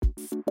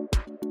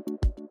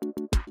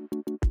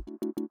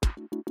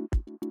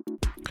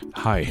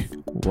Hi,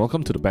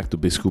 welcome to the Back to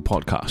Biz School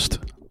podcast.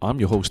 I'm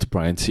your host,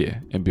 Brian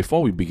Xie, and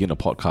before we begin the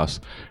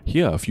podcast,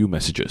 here are a few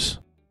messages.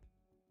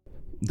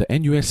 The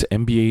NUS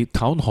MBA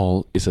Town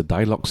Hall is a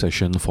dialogue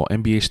session for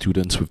MBA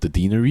students with the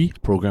Deanery,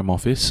 Program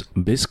Office,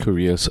 Biz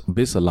Careers,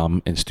 Biz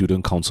Alum, and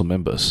Student Council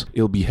members.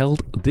 It'll be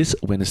held this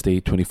Wednesday,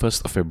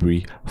 21st of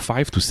February,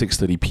 5 to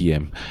 6:30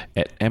 p.m.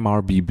 at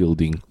MRB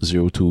Building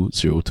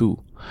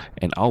 0202,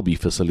 and I'll be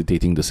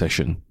facilitating the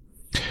session.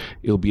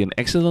 It'll be an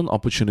excellent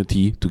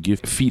opportunity to give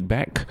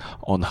feedback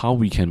on how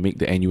we can make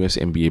the NUS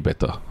MBA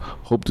better.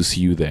 Hope to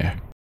see you there.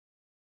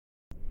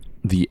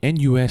 The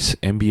NUS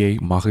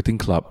MBA Marketing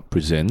Club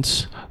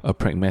presents A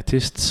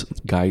Pragmatist's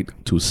Guide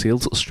to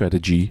Sales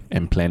Strategy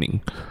and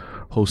Planning,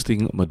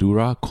 hosting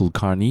Madhura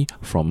Kulkarni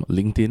from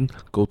LinkedIn,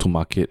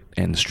 Go-to-Market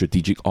and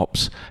Strategic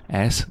Ops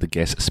as the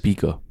guest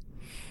speaker.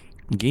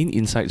 Gain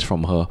insights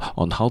from her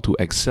on how to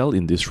excel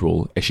in this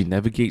role as she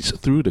navigates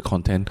through the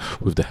content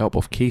with the help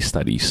of case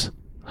studies.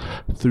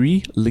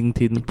 3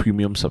 LinkedIn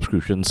Premium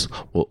subscriptions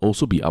will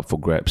also be up for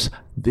grabs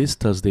this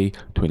Thursday,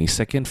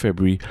 22nd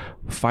February,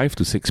 5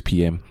 to 6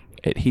 p.m.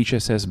 at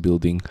HSS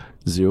Building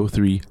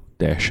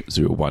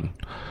 03-01.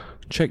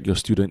 Check your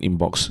student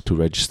inbox to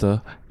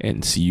register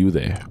and see you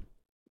there.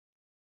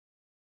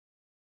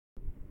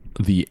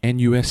 The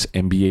NUS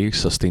MBA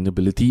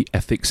Sustainability,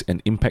 Ethics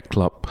and Impact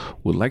Club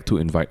would like to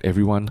invite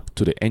everyone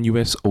to the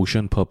NUS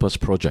Ocean Purpose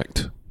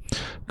Project.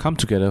 Come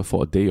together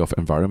for a day of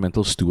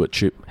environmental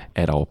stewardship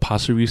at our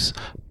Pasir Ris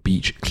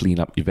Beach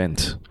Cleanup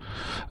event.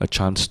 A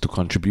chance to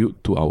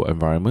contribute to our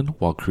environment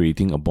while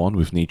creating a bond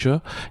with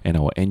nature and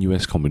our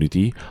NUS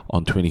community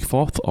on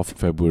 24th of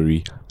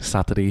February,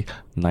 Saturday,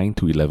 9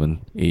 to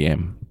 11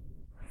 a.m.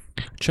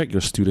 Check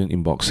your student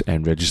inbox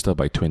and register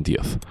by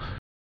 20th.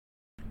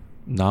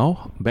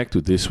 Now, back to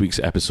this week's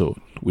episode,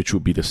 which will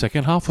be the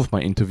second half of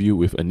my interview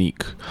with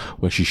Anniek,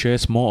 where she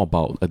shares more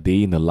about a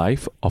day in the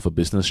life of a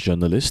business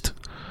journalist,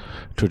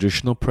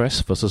 traditional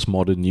press versus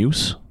modern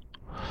news,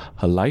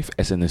 her life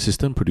as an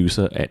assistant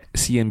producer at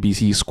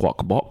CNBC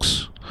Squawk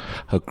Box,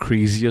 her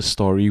craziest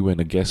story when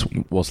a guest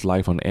was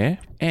live on air,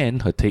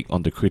 and her take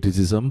on the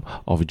criticism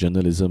of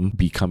journalism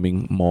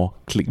becoming more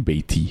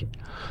click-baity.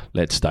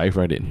 Let's dive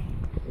right in.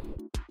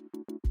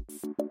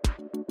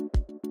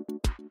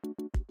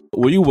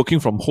 Were you working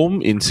from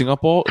home in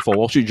Singapore for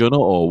Wall Street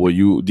Journal, or was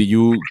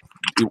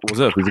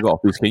it a physical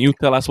office? Can you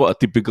tell us what a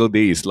typical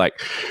day is like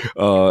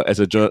as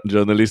a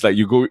journalist? Like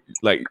you go,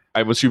 like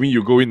I'm assuming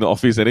you go in the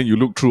office and then you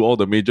look through all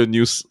the major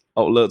news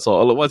outlets,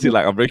 or what's it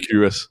like? I'm very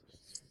curious.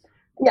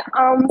 Yeah.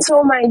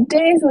 So my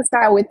days will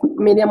start with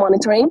media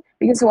monitoring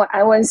because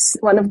I was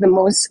one of the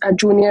most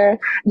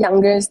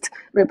youngest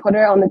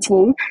reporter on the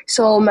team.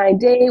 So my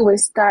day will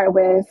start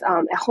with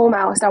at home.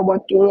 I'll start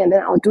working and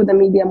then I'll do the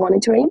media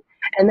monitoring,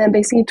 and then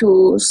basically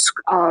to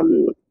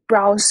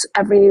browse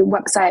every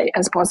website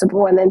as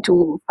possible, and then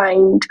to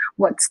find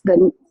what's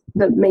the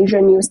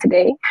major news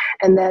today,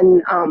 and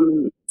then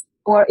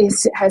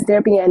has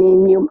there been any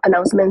new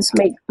announcements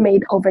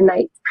made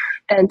overnight,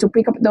 and to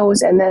pick up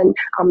those, and then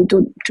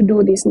to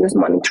do this news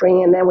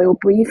monitoring, and then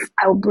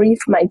I'll brief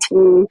my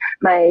team,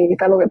 my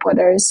fellow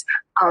reporters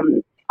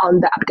on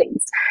the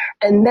updates,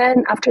 and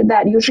then after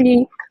that,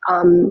 usually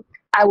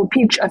I will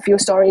pitch a few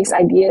stories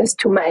ideas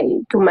to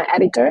my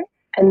editor.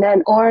 And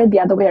then, or the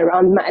other way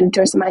around, my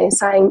editors might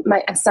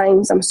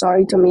assign some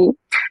story to me,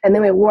 and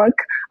then we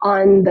work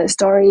on the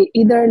story,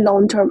 either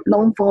long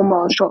form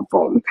or short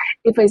form.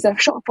 If it's a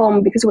short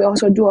form, because we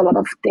also do a lot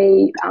of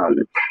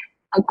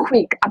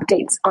quick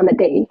updates on the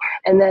day,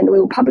 and then we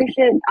will publish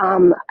it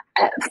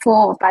at 4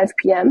 or 5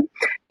 p.m.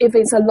 If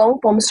it's a long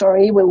form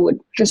story, we would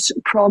just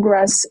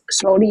progress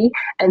slowly,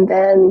 and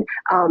then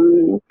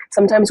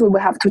sometimes we will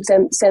have to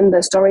send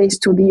the stories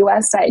to the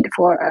US side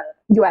for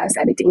US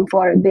editing,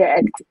 for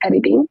their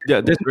editing.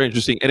 Yeah, that's very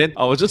interesting. And then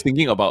I was just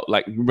thinking about,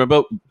 like,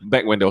 remember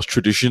back when there was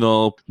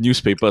traditional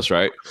newspapers,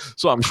 right?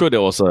 So I'm sure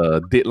there was a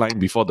deadline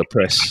before the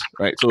press,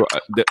 right? So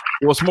it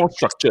was more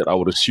structured, I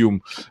would assume,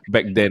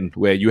 back then,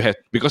 where you had,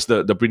 because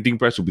the printing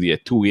press would be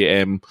at 2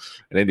 a.m.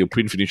 and then they'll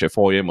print finish at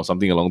 4 a.m. or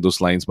something along those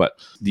lines. But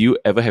do you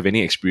ever have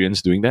any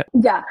experience doing that?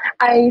 Yeah,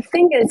 I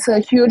think it's a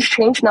huge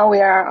change. Now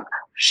we are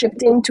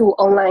shifting to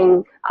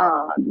online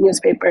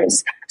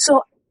newspapers.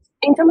 So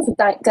in terms of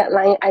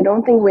deadline, I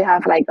don't think we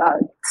have like a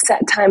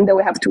set time that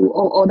we have to,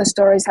 all the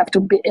stories have to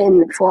be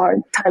in for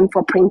time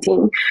for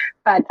printing.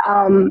 But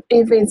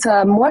if it's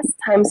a more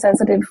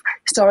time-sensitive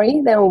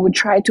story, then we would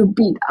try to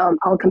beat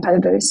our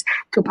competitors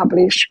to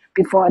publish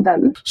before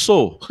them.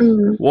 So,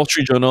 Wall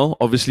Street Journal,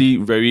 obviously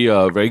very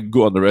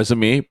good on the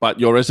resume,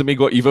 but your resume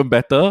got even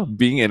better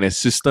being an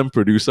assistant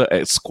producer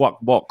at Squawk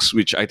Box,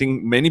 which I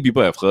think many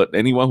people have heard.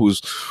 Anyone who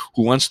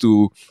wants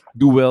to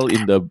do well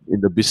in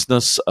the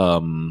business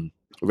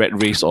rat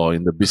race or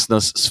in the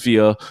business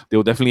sphere, they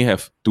will definitely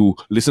have to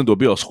listen to a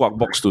bit of Squawk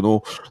Box to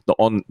know the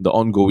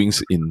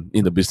ongoings in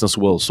the business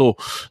world. So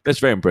that's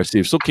very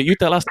impressive. So can you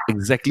tell us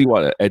exactly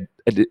what an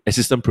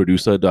assistant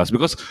producer does?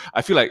 Because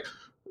I feel like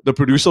the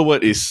producer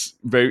word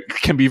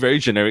can be very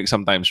generic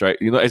sometimes, right?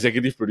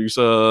 Executive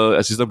producer,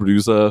 assistant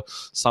producer,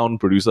 sound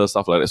producer,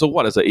 stuff like that. So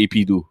what does the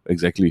AP do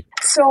exactly?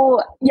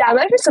 So yeah, I'm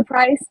actually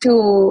surprised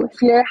to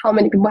hear how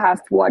many people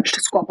have watched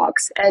Squawk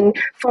Box. And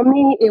for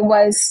me, it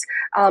was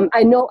I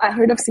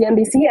heard of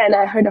CNBC and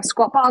I heard of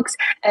Squawk Box,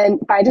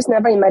 but I just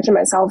never imagined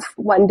myself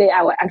one day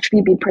I would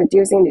actually be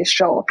producing this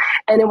show.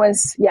 And it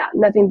was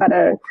nothing but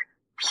a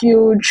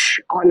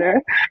huge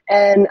honor,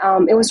 and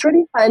it was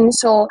really fun.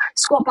 So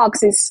Squawk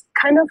Box is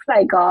kind of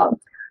like a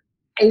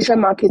Asia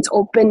markets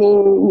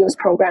opening news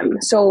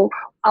program. So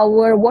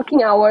our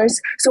working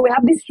hours, so we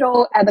have this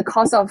show at the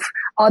cost of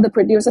all the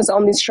producers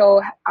on this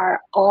show are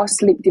all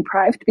sleep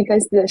deprived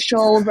because the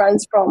show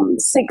runs from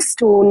 6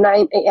 to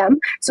 9 a.m.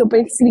 So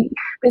basically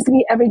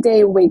every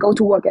day we go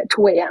to work at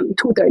 2 a.m.,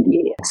 2:30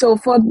 a.m. So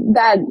for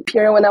that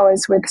period when I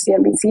was with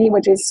CNBC,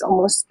 which is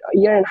almost a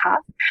year and a half,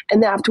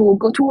 and then I have to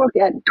go to work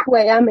at 2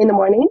 a.m. in the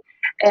morning,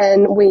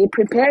 and we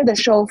prepare the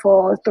show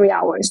for 3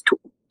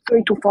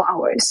 to 4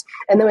 hours,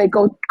 and then we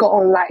go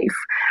on live.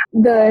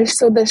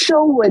 So the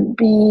show would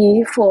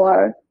be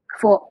for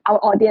our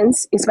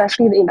audience,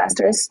 especially the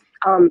investors,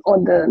 or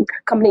the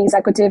company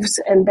executives,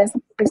 and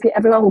basically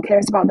everyone who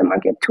cares about the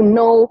market, to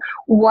know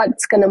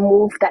what's going to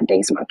move that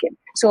day's market.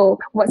 So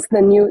what's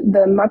the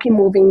market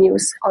moving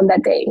news on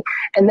that day,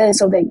 and then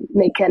so they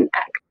can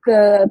act.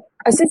 The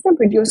assistant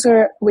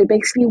producer, we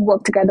basically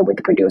work together with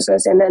the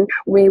producers, and then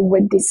we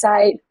would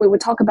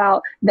talk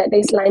about that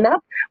day's lineup.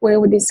 We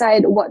would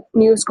decide what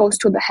news goes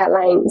to the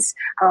headlines,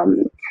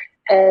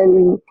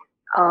 and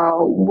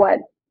what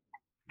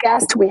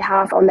guest we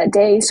have on that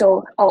day.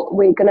 So,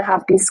 we're gonna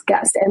have this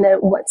guest, and then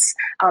what's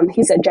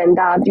his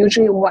agenda?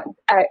 Usually, what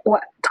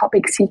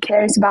topics he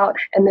cares about,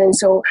 and then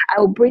so I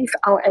will brief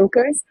our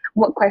anchors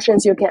what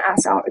questions you can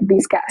ask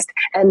these guests,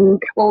 and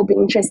what will be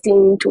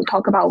interesting to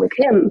talk about with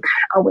him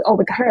or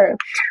with her,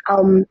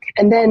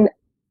 and then.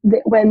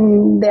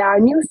 When there are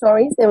new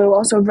stories, then we will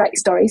also write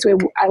stories.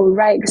 I will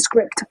write a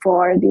script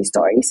for these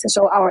stories,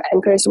 so our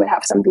anchors will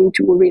have something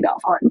to read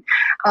off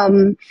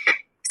on.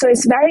 So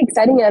it's very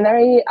exciting and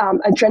very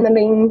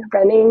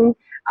adrenaline-running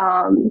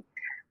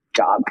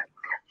job.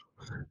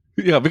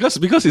 Yeah, because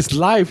it's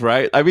live,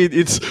 right? I mean,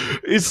 it's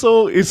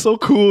so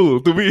cool.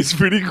 To me, it's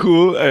pretty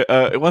cool.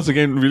 Once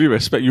again, really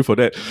respect you for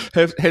that.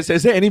 Has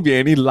there been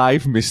any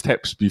live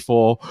missteps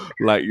before,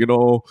 like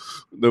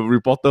the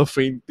reporter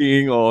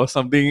fainting or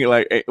something?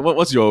 Like,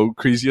 what's your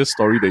craziest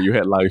story that you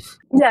had live?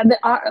 Yeah, there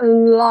are a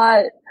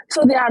lot.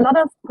 So there are a lot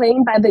of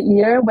playing by the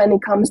ear when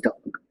it comes to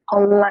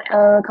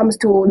online, comes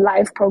to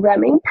live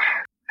programming.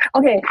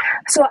 Okay,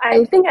 so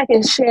I think I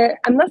can share.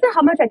 I'm not sure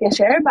how much I can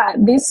share, but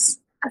this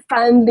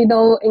fun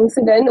little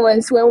incident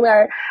was when we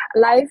are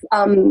live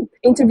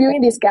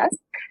interviewing this guest,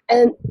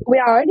 and we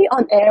are already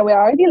on air, we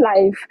are already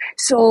live.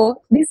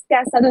 So this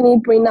guest suddenly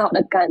bring out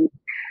a gun.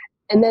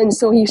 And then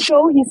so he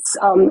showed his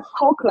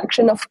whole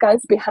collection of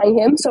guns behind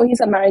him. So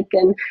he's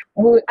American.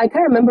 I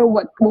can't remember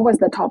what was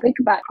the topic,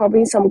 but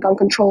probably some gun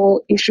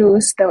control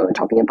issues that we were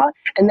talking about.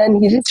 And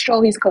then he just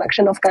showed his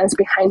collection of guns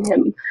behind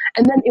him.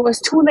 And then it was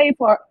too late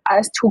for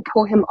us to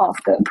pull him off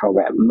the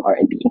program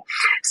already.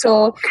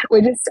 So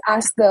we just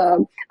asked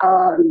the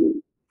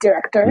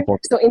director.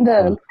 So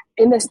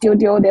in the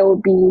studio, there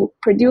will be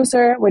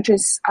producer, which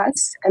is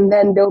us, and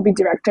then there will be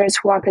directors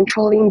who are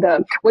controlling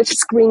which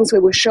screens we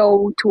will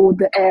show to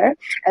the air,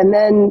 and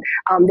then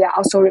there are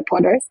also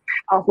reporters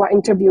who are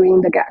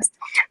interviewing the guest.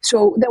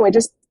 So then we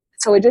just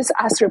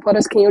ask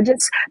reporters, can you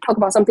just talk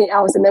about something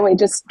else, and then we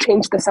just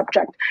change the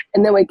subject,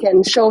 and then we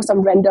can show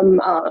some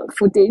random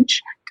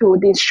footage to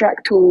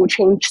distract, to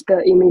change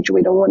the image.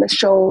 We don't want to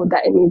show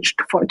that image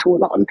for too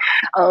long.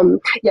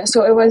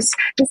 So it was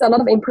just a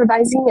lot of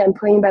improvising and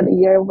playing by the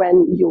ear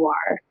when we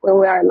are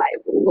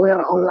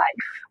on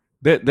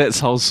live. That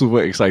sounds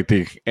super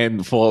exciting.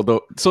 And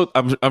so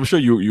I'm sure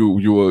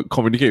you will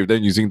communicate with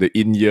them using the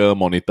in-ear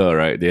monitor,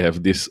 right? They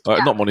have this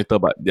not monitor,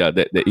 but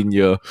the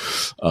in-ear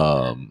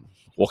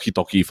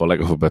walkie-talkie, for lack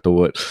of a better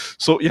word.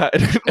 So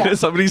and then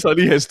somebody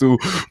suddenly has to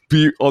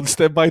be on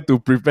standby to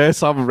prepare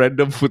some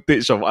random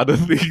footage of other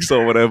things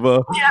or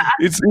whatever.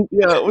 It's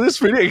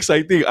pretty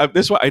exciting.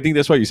 That's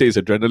why you say it's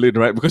adrenaline,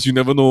 right? Because you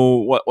never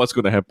know what's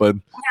going to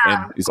happen.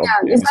 And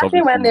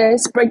especially when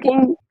there's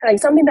breaking, like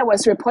something that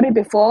was reported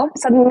before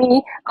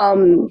suddenly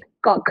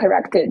got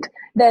corrected,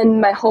 then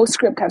my whole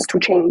script has to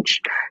change.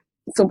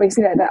 So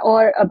basically like that,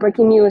 or a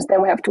breaking news,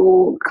 then we have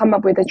to come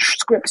up with a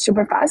script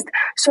super fast.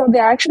 So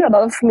there are actually a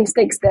lot of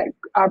mistakes that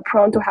are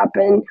prone to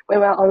happen when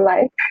we're on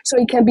live. So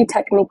it can be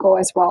technical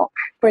as well.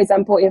 For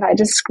example, if I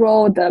just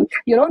scroll the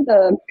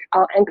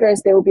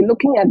anchors, they will be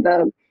looking at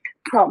the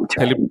prompt,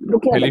 right?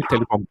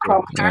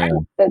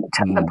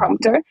 The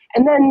prompter.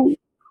 And then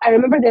I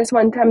remember there's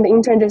one time the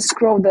intern just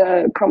scrolled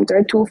the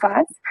prompter too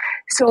fast.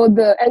 So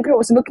the anchor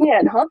was looking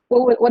at,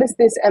 what is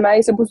this? Am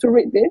I supposed to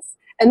read this?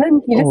 And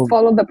then he just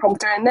followed the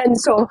prompter, and then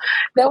so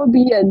that would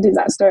be a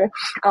disaster.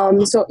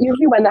 So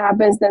usually when that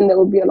happens, then there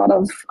will be a lot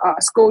of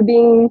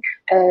scolding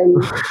and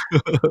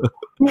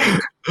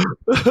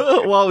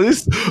Wow,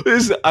 this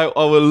I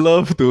would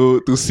love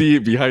to see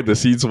it behind the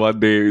scenes one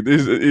day.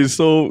 This is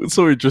so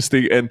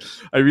interesting, and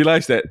I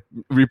realized that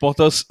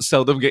reporters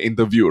seldom get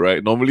interviewed.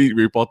 Right, normally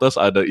reporters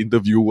are the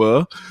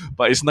interviewer,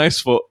 but it's nice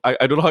for I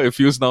don't know how it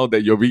feels now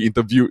that you're being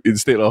interviewed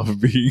instead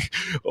of being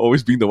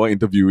always being the one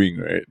interviewing.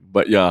 Right,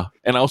 but yeah,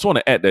 and I also want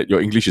to add that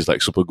your English is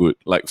like super good.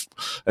 Like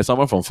as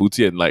someone from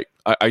Fujian, like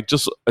I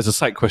just as a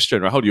side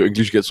question, right? How do your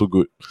English get so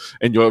good?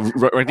 And you're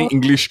writing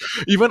English.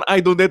 Even I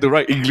don't dare to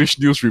write English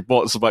news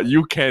reports, but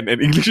you can,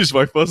 and English is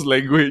my first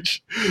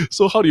language.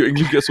 So how do your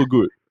English get so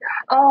good?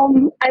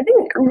 I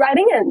think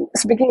writing and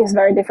speaking is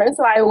very different.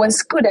 So I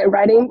was good at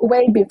writing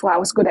way before I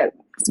was good at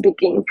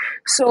speaking.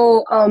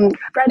 So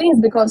writing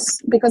is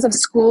because of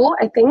school.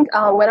 I think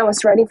when I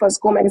was writing for a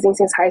school magazine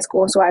since high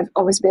school, so I've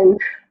always been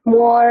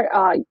more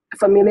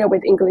familiar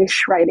with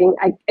English writing.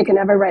 I can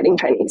never write in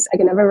Chinese. I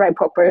can never write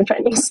proper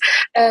Chinese.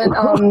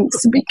 And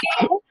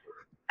speaking,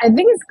 I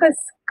think it's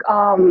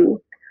because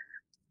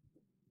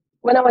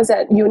when I was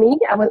at uni,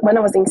 when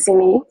I was in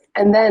Sydney,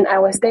 and then I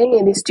was staying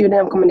in the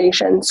student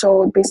accommodation.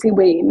 So basically,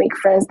 we make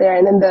friends there,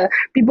 and then the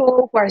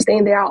people who are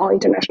staying there are all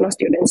international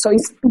students. So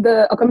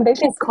the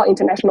accommodation is called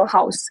International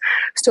House.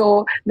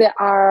 So there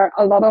are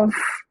a lot of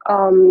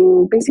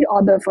basically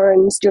all the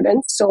foreign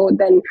students. So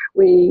then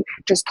we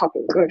just talk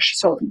English.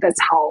 So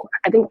that's how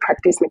I think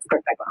practice makes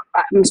perfect.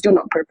 But I'm still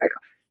not perfect.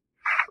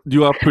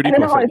 You are pretty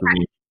And then how perfect to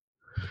me.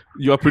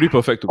 You are pretty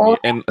perfect to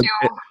me.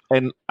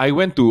 And I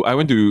went to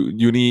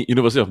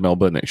University of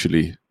Melbourne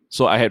actually.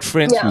 So I had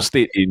friends who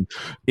stayed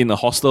in a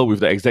hostel with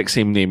the exact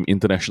same name,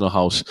 International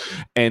House.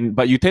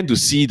 But you tend to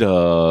see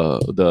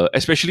the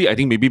especially I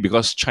think maybe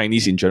because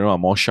Chinese in general are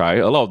more shy.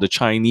 A lot of the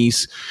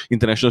Chinese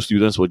international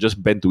students will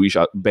just band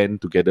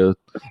together,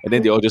 and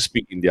then they all just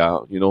speak in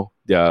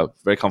their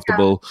very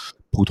comfortable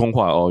普通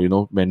话 or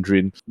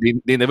Mandarin.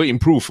 They never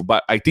improve,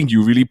 but I think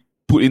you really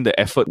put in the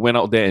effort, went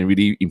out there and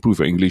really improve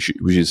your English,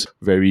 which is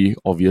very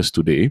obvious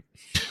today.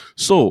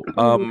 So,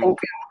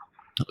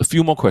 a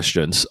few more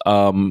questions.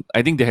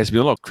 I think there has been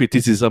a lot of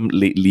criticism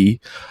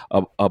lately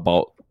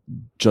about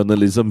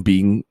journalism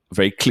being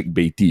very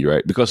clickbaity,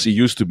 right? Because it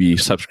used to be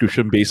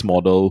subscription-based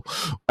model.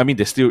 I mean,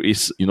 there still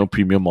is,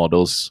 premium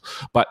models,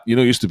 but it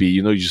used to be,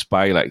 you just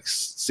buy like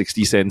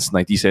 60 cents,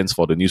 90 cents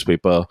for the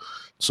newspaper.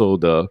 So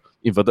the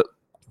inverted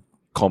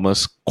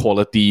commerce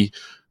quality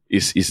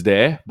is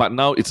there, but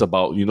now it's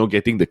about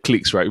getting the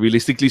clicks, right?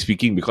 Realistically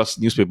speaking, because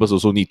newspapers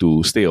also need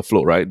to stay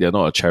afloat, right? They're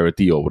not a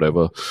charity or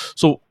whatever.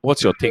 So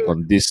what's your take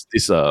on this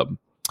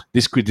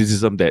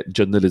criticism that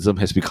journalism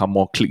has become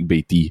more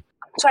clickbaity?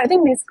 So I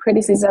think this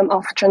criticism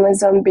of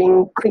journalism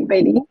being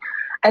clickbaity,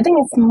 I think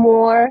it's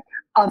more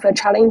of a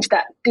challenge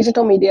that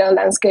digital media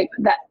landscape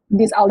that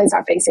these outlets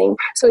are facing.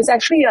 So it's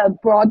actually a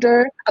part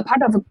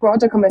of a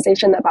broader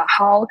conversation about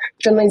how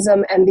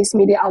journalism and these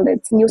media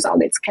outlets, news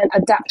outlets, can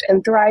adapt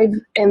and thrive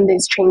in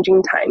these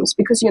changing times.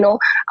 Because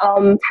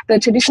the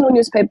traditional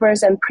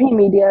newspapers and print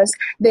medias,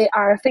 they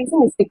are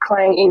facing this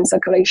decline in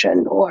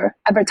circulation or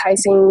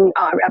advertising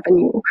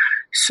revenue.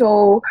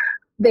 So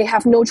they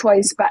have no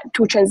choice but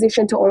to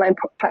transition to online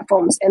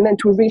platforms and then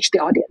to reach the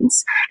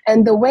audience.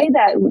 And the way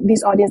that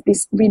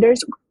these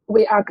readers,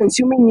 we are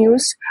consuming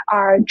news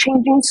are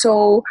changing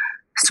so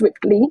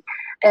swiftly.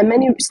 And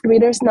many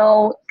readers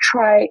now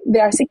they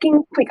are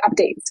seeking quick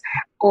updates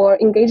or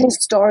engaging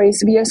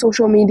stories via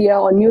social media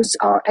or news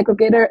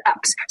aggregator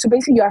apps. So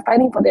basically you are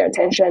fighting for their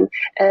attention.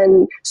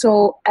 And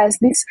so as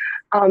these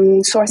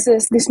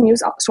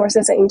news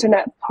sources and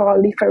internet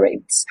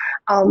proliferates,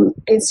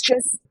 it's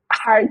just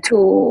hard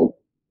to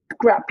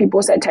grab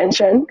people's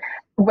attention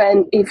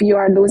if you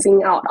are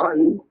losing out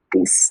on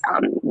this,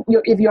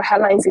 if your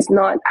headlines is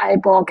not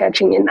eyeball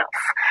catching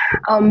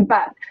enough.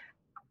 But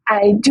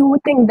I do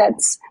think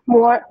that's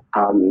more,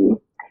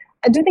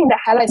 I do think that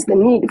highlights the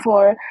need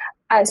for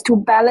us to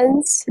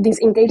balance this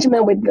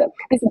engagement with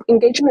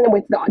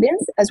the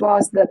audience, as well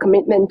as the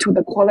commitment to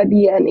the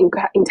quality and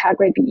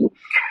integrity.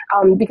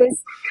 Because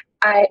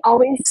I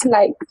always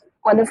like,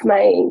 one of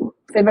my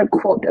favorite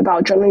quote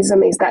about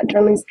journalism is that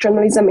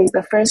journalism is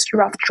the first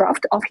rough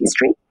draft of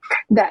history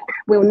that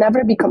will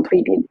never be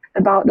completed,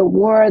 about the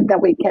world that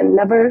we can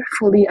never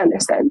fully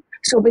understand.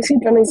 So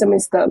basically, journalism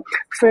is the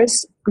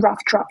first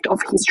rough draft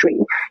of history.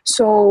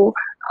 So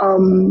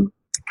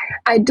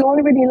I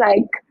don't really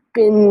like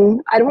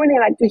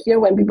to hear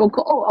when people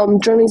go,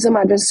 journalism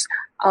are just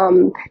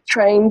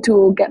trying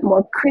to get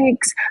more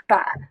clicks,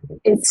 but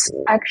it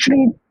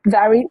actually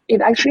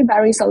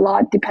varies a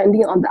lot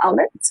depending on the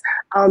outlets.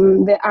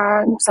 There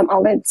are some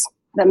outlets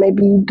that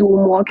maybe do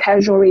more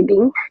casual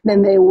reading,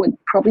 then they would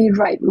probably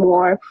write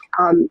more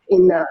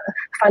in a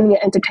funny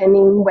and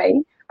entertaining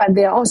way. But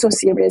there are also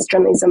serious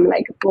journalism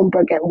like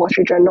Bloomberg and Wall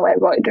Street Journal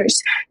and Reuters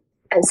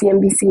and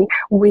CNBC.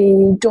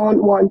 We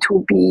don't want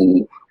to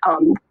be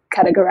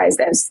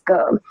categorized as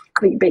the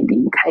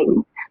clickbaity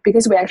kind,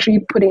 because we're actually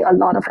putting a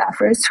lot of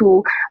efforts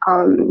to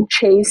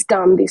chase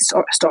down these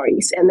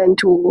stories and then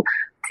to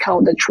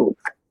tell the truth.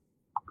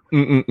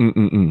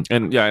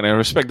 And yeah, and I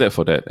respect that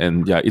for that.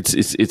 And yeah,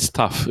 it's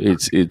tough.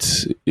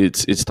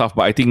 It's tough.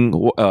 But I think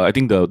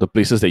the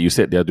places that you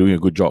said they're doing a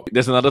good job.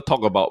 There's another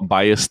talk about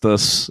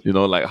biasness.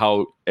 Like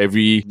how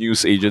every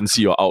news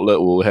agency or outlet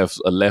will have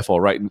a left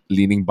or right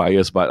leaning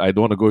bias. But I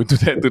don't want to go into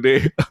that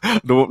today.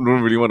 don't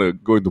really want to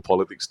go into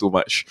politics too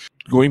much.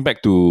 Going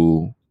back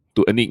to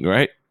Anniek,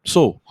 right?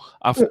 So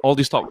after all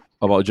this talk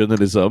about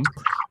journalism,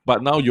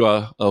 but now you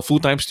are a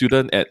full-time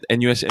student at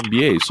NUS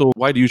MBA. So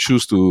why do you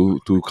choose to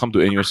come to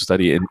NUS to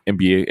study in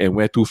MBA, and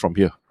where to from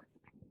here?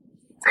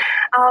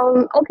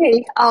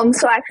 Okay.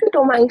 So I actually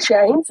don't mind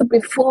sharing. So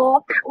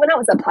before, when I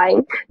was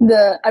applying,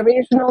 the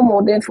original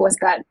motive was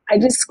that I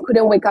just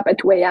couldn't wake up at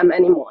 2 a.m.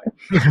 anymore.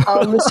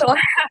 So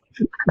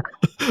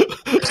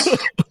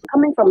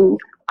coming from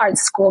art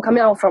school,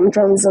 coming out from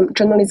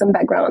journalism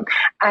background,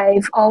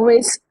 I've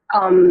always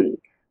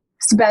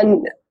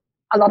spent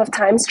a lot of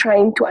times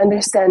trying to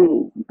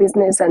understand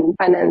business and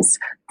finance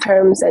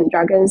terms and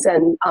jargons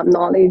and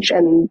knowledge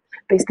and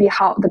basically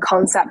how the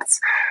concepts.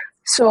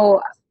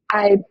 So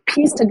I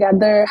pieced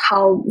together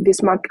how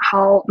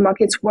how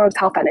markets work,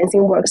 how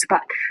financing works,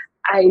 but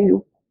I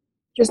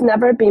just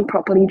never been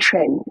properly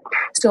trained.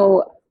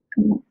 So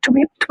to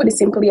put it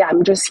simply,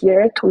 I'm just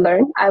here to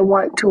learn. I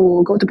want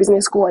to go to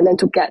business school and then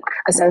to get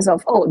a sense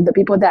of, the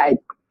people that I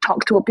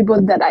talk to,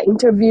 people that I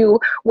interview,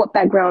 what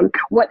background,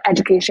 what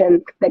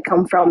education they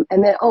come from.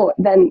 And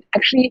then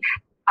actually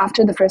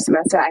after the first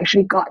semester, I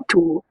actually got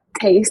to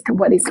taste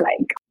what it's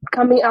like.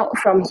 Coming out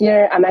from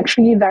here, I'm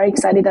actually very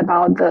excited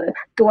about the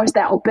doors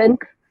that open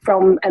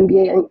from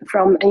MBA and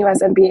from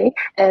NUS MBA,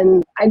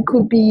 and I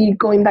could be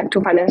going back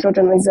to financial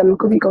journalism,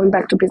 could be going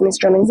back to business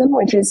journalism,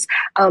 which is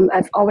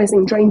I've always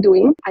enjoyed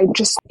doing. I'm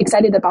just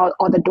excited about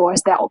all the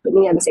doors that are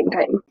opening at the same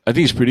time. I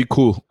think it's pretty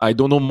cool. I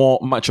don't know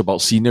much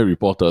about senior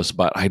reporters,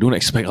 but I don't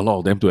expect a lot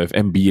of them to have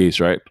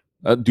MBAs, right?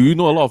 Do you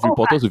know a lot of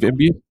reporters with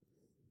MBA?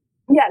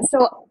 Yeah,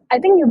 so I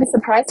think you'll be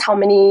surprised how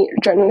many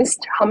journalists,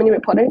 how many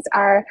reporters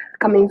are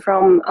coming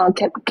from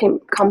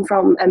come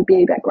from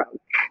MBA background.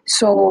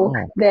 So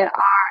there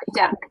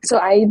are, So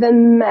I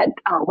even met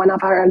one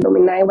of our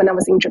alumni when I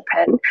was in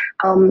Japan.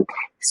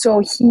 So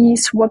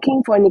he's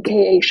working for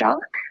Nikkei Asia,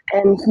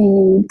 and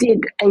he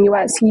did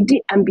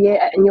MBA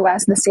at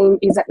NUS,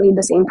 exactly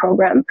the same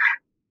program.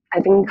 I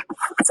think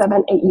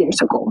 7-8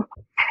 years ago.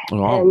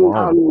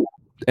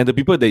 And the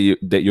people that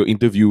you're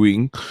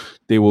interviewing,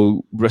 they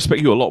will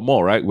respect you a lot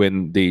more, right?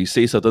 When they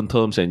say certain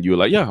terms, and you're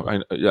like,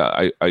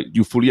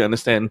 you fully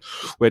understand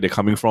where they're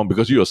coming from,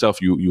 because you yourself,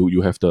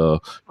 you have the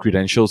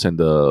credentials and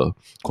the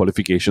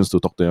qualifications to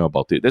talk to them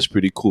about it. That's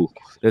pretty cool.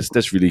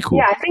 That's really cool.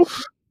 Yeah,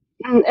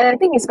 I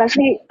think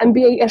especially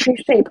MBA actually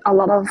shaped a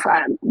lot of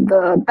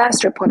the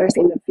best reporters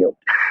in the field.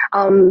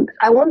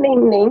 I won't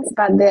name names,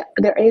 but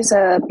there is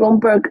a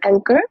Bloomberg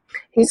anchor.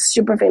 He's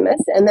super famous.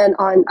 And then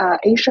on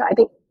Asia, I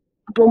think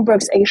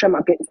Bloomberg's Asia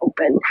market is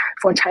open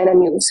for China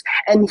news,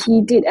 and he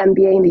did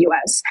MBA in the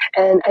US.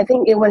 And I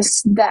think it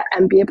was that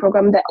MBA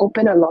program that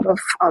opened a lot of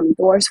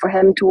doors for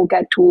him to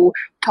get to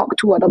talk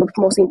to a lot of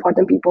most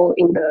important people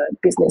in the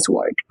business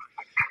world.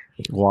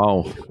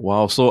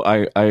 Wow! So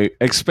I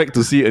expect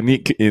to see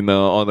Anniek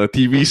on a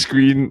TV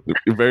screen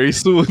very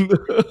soon.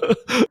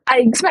 I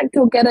expect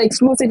to get an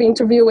exclusive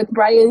interview with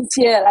Brian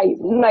here.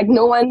 Like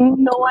no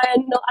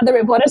other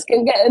reporters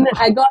can get. And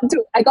I got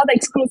the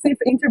exclusive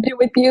interview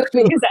with you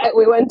because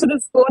we went to the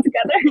school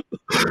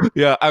together.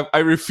 Yeah, I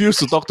refuse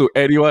to talk to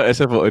anyone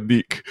except for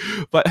Anniek.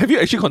 But have you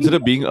actually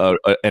considered being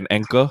an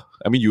anchor?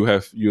 I mean, you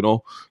have you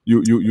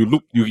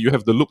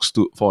have the looks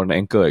for an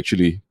anchor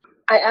actually.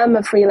 I am a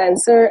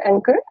freelancer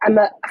anchor. I'm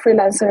a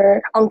freelancer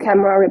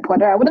on-camera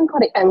reporter. I wouldn't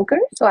call it anchor.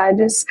 So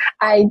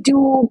I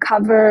do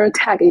cover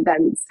tech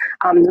events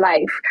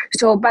live.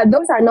 So, but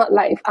those are not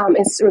live.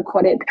 It's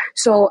recorded.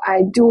 So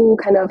I do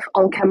kind of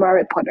on-camera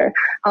reporter.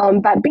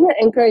 But being an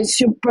anchor is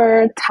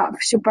super tough,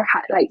 super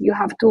hard. Like you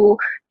have to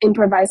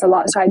improvise a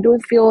lot. So I do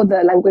feel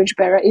the language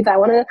barrier. If I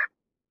want to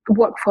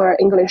work for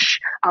English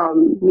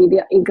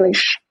media,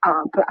 English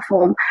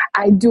platform,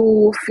 I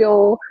do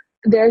feel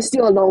there's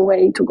still a long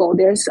way to go.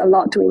 There's a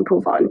lot to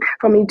improve on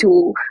for me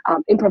to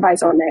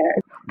improvise on there.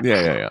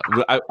 Yeah.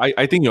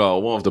 I think you are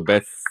one of the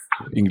best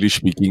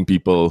English-speaking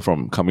people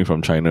coming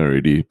from China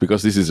already,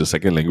 because this is a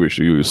second language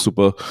to you. It's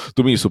super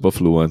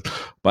fluent.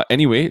 But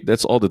anyway,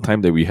 that's all the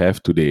time that we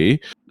have today.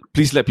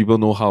 Please let people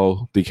know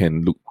how they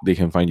can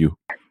find you.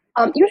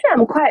 Usually,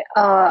 I'm quite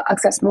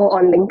accessible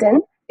on LinkedIn.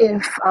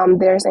 If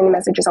there's any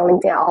messages on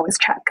LinkedIn, I always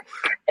check,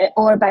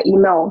 or by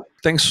email.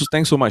 Thanks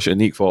so much,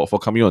 Anniek, for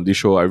coming on this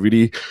show.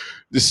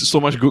 This is so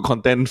much good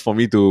content for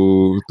me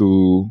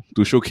to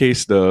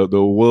showcase the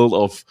world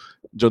of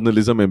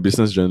journalism and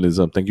business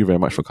journalism. Thank you very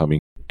much for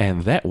coming.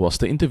 And that was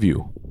the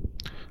interview.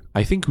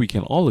 I think we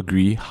can all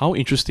agree how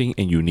interesting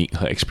and unique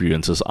her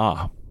experiences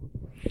are.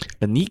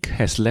 Anniek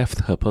has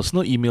left her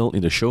personal email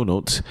in the show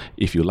notes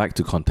if you'd like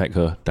to contact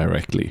her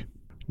directly.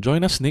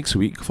 Join us next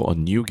week for a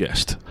new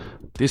guest.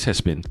 This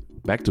has been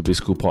Back to Biz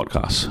School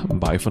Podcast.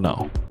 Bye for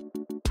now.